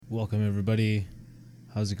Welcome everybody.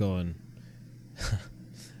 How's it going?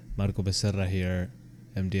 Marco Becerra here,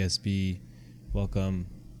 MDSB. Welcome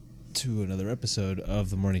to another episode of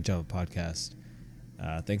the Morning Java Podcast.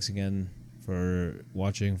 Thanks again for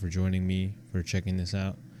watching, for joining me, for checking this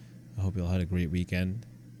out. I hope you all had a great weekend.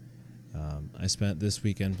 I spent this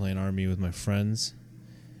weekend playing Army with my friends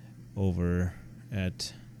over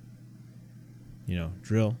at,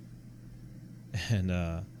 Drill.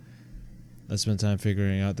 And I spent time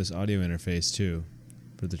figuring out this audio interface too,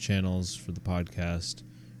 for the channels, for the podcast,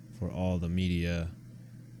 for all the media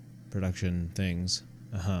production things.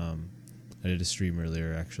 I did a stream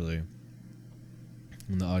earlier actually,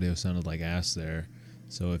 and the audio sounded like ass there.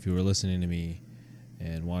 So if you were listening to me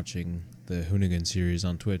and watching the Hoonigan series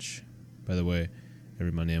on Twitch, by the way,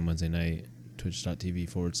 every Monday and Wednesday night,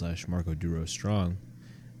 twitch.tv/Marco Duro Strong.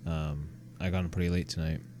 I got on pretty late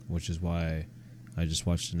tonight, which is why I just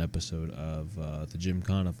watched an episode of the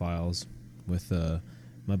Gymkhana Files with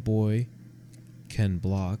my boy Kenny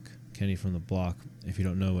from the Block. If you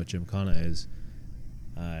don't know what Gymkhana is,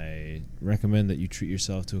 I recommend that you treat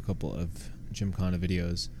yourself to a couple of Gymkhana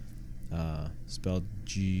videos, spelled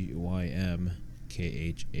Gymkhana,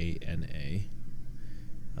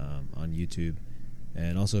 on YouTube.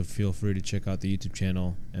 And also feel free to check out the YouTube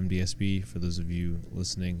channel MDSB for those of you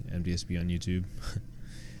listening, MDSB on YouTube.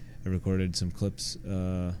 I recorded some clips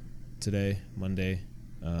today, Monday.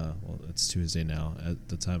 Well, it's Tuesday now at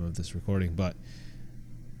the time of this recording, but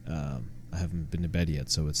I haven't been to bed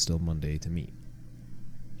yet, so it's still Monday to me.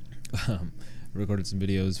 I recorded some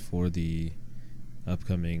videos for the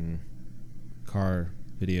upcoming car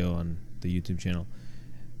video on the YouTube channel.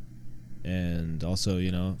 And also,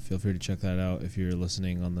 feel free to check that out if you're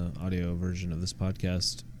listening on the audio version of this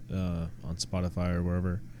podcast on Spotify or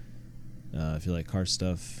wherever. If you like car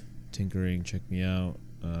stuff, tinkering, check me out,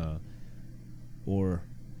 or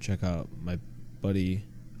check out my buddy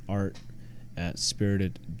Art at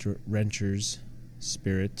Spirited Wrenchers,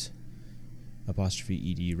 Spirit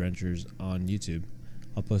 _ED Wrenchers on YouTube.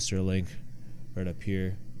 I'll post her link right up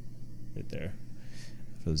here, right there,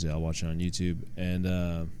 for those of y'all watching on YouTube,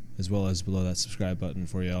 and as well as below that subscribe button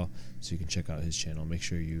for y'all, so you can check out his channel. Make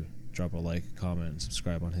sure you drop a like, comment, and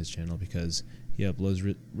subscribe on his channel because he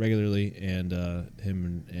uploads regularly, and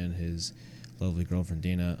him and his lovely girlfriend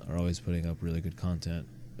Dana are always putting up really good content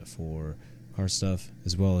for car stuff,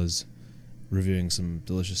 as well as reviewing some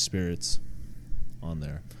delicious spirits on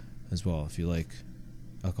there as well. If you like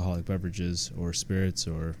alcoholic beverages or spirits,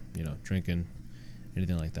 or drinking,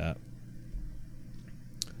 anything like that.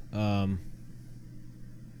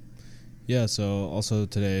 So also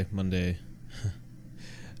today, Monday,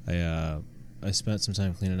 I spent some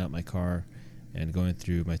time cleaning out my car and going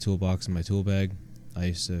through my toolbox and my tool bag. I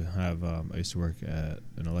used to work at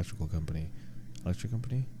an electric company. I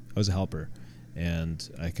was a helper, and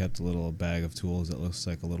I kept a little bag of tools that looks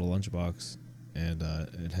like a little lunchbox, and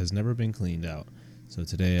it has never been cleaned out. So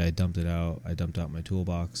today I dumped it out. I dumped out my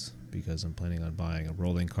toolbox because I'm planning on buying a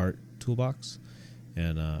rolling cart toolbox,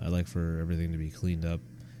 and I like for everything to be cleaned up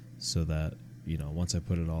so that once I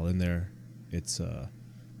put it all in there, it's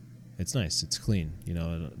nice, it's clean.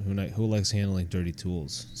 Who likes handling dirty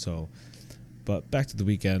tools? So, but back to the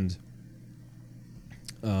weekend.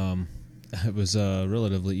 It was a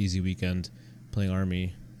relatively easy weekend playing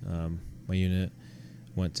Army. My unit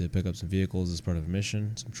went to pick up some vehicles as part of a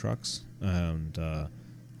mission, some trucks, and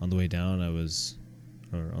on the way down, on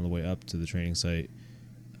the way up to the training site,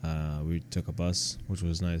 we took a bus, which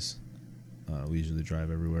was nice. We usually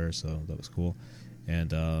drive everywhere, so that was cool.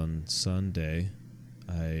 And on Sunday,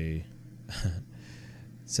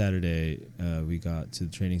 Saturday, we got to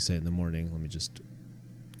the training site in the morning. Let me just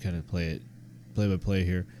kind of play by play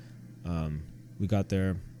here. We got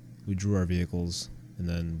there, we drew our vehicles, and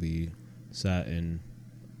then we sat in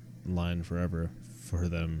line forever for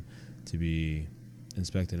them to be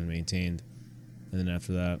inspected and maintained. And then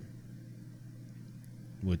after that,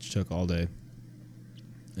 which took all day,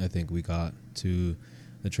 I think we got to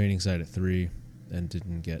the training site at 3 and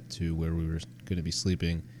didn't get to where we were going to be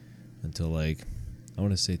sleeping until I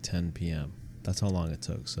want to say 10 p.m. That's how long it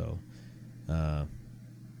took. So, that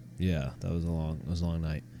was a long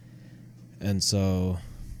night. And so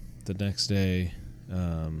the next day,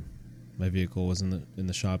 my vehicle was in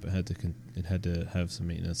the shop. It had to have some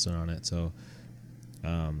maintenance done on it. So,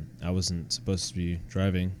 I wasn't supposed to be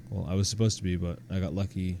driving. Well, I was supposed to be, but I got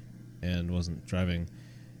lucky and wasn't driving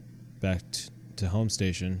back to home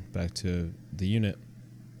station, back to the unit.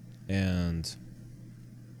 And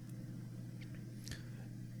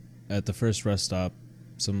at the first rest stop,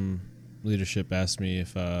 some leadership asked me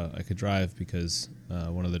if I could drive because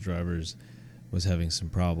one of the drivers was having some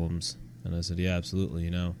problems, and I said, yeah, absolutely.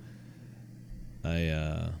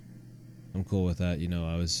 I'm cool with that.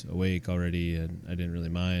 I was awake already, and I didn't really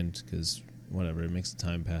mind because whatever, it makes the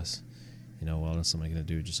time pass. What else am I gonna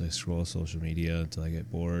do? Just like scroll social media until I get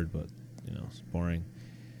bored, but it's boring.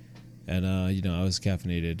 And I was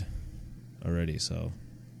caffeinated already, so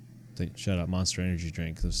shout out Monster Energy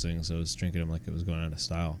drink. Those things, I was drinking them like it was going out of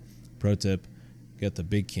style. Pro tip: get the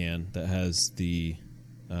big can that has the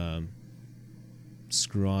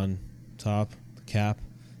screw-on top, the cap,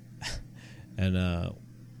 and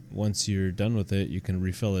once you're done with it, you can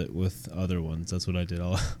refill it with other ones. That's what I did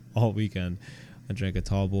all weekend. I drank a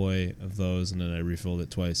tall boy of those, and then I refilled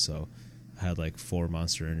it twice. So I had like 4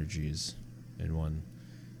 Monster Energies in one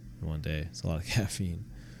day. It's a lot of caffeine.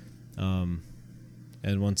 And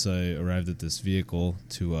once I arrived at this vehicle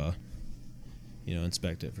to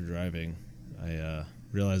inspect it for driving, I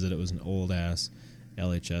realized that it was an old ass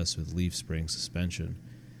LHS with leaf spring suspension.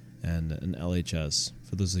 And an LHS,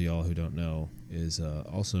 for those of y'all who don't know, is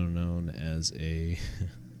also known as a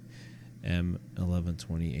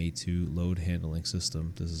M1120A2 load handling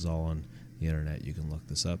system. This is all on the internet. You can look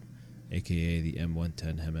this up, aka the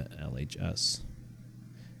M110 Hemet LHS.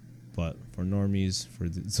 But for normies, for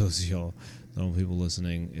those of y'all, normal people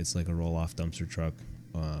listening, it's like a roll-off dumpster truck,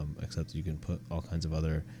 except you can put all kinds of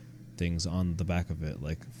other things on the back of it,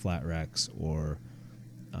 like flat racks or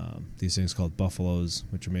these things called buffaloes,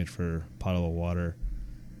 which are made for potable water,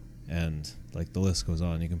 and like the list goes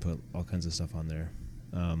on. You can put all kinds of stuff on there,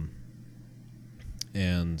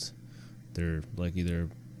 and they're like either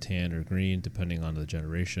tan or green depending on the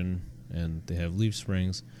generation, and they have leaf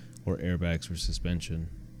springs or airbags for suspension,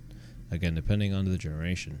 again depending on the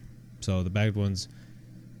generation. So the bagged ones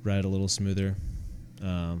ride a little smoother,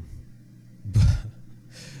 but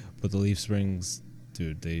the leaf springs,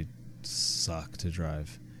 dude, they suck to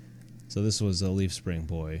drive. So this was a leaf spring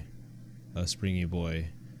boy, a springy boy,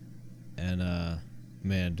 and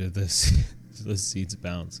man, did the seats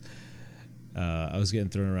bounce. I was getting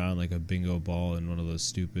thrown around like a bingo ball in one of those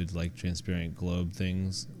stupid like transparent globe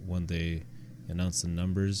things when they announced the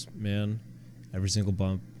numbers. Man, every single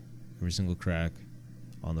bump, every single crack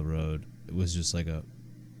on the road, it was just like a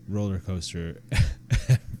roller coaster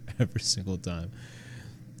every single time.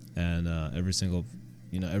 And every single,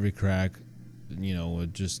 every crack,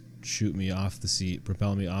 would just shoot me off the seat,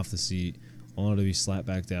 propel me off the seat, only to be slapped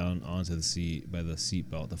back down onto the seat by the seat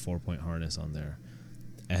belt, the 4-point harness on there.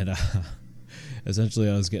 And essentially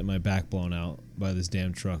I was getting my back blown out by this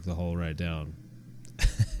damn truck the whole ride down.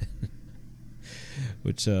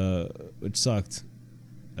 which sucked.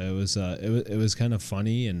 It was kind of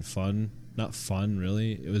funny and fun. Not fun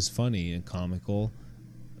really. It was funny and comical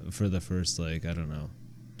for the first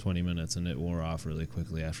 20 minutes, and it wore off really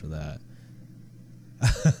quickly after that.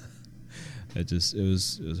 It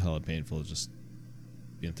was hella painful just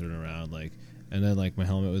being thrown around, and then my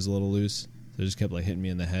helmet was a little loose, so it just kept hitting me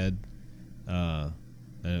in the head, and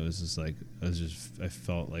it was just I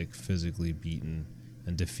felt physically beaten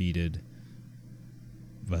and defeated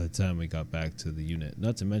by the time we got back to the unit.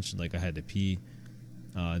 Not to mention I had to pee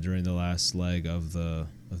during the last leg of the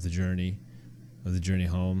journey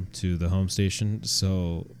home to the home station,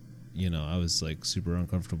 so I was super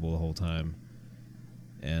uncomfortable the whole time.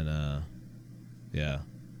 And yeah,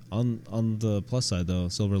 on the plus side though,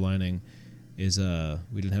 silver lining is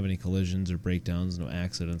we didn't have any collisions or breakdowns, no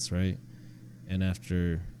accidents, right? And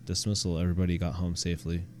after dismissal, everybody got home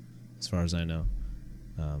safely, as far as I know.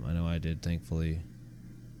 I know I did, thankfully.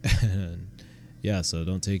 And yeah, so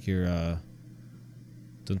don't take your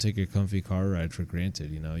comfy car ride for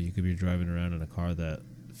granted. You could be driving around in a car that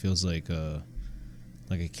feels like a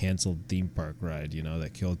canceled theme park ride,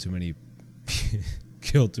 that killed too many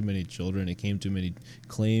children. It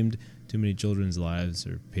claimed too many children's lives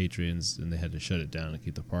or patrons, and they had to shut it down and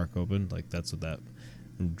keep the park open. That's what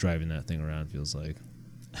driving that thing around feels like.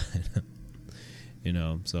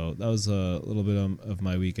 So that was a little bit of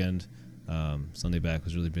my weekend. Sunday back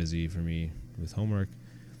was really busy for me with homework.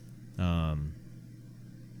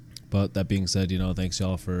 But that being said, thanks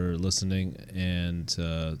y'all for listening and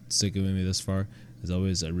sticking with me this far. As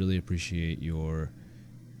always, I really appreciate your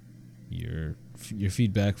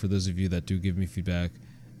feedback. For those of you that do give me feedback,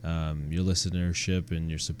 your listenership and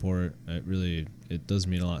your support, it does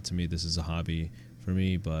mean a lot to me. This is a hobby for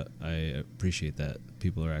me, but I appreciate that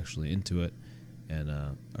people are actually into it and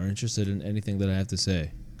are interested in anything that I have to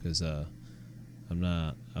say, because I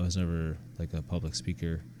was never a public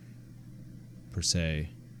speaker per se,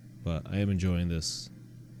 but I am enjoying this,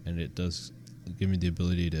 and it does give me the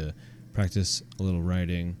ability to practice a little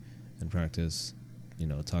writing and practice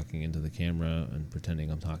talking into the camera and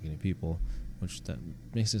pretending I'm talking to people, which that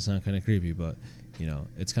makes it sound kind of creepy, but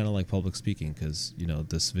it's kind of like public speaking, because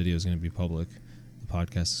this video is going to be public, the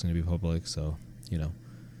podcast is going to be public, so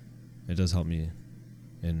it does help me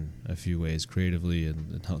in a few ways creatively,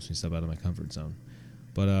 and it helps me step out of my comfort zone.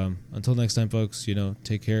 But until next time, folks,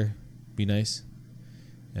 take care, be nice,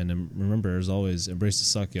 and remember, as always, embrace the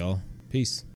suck, y'all. Peace.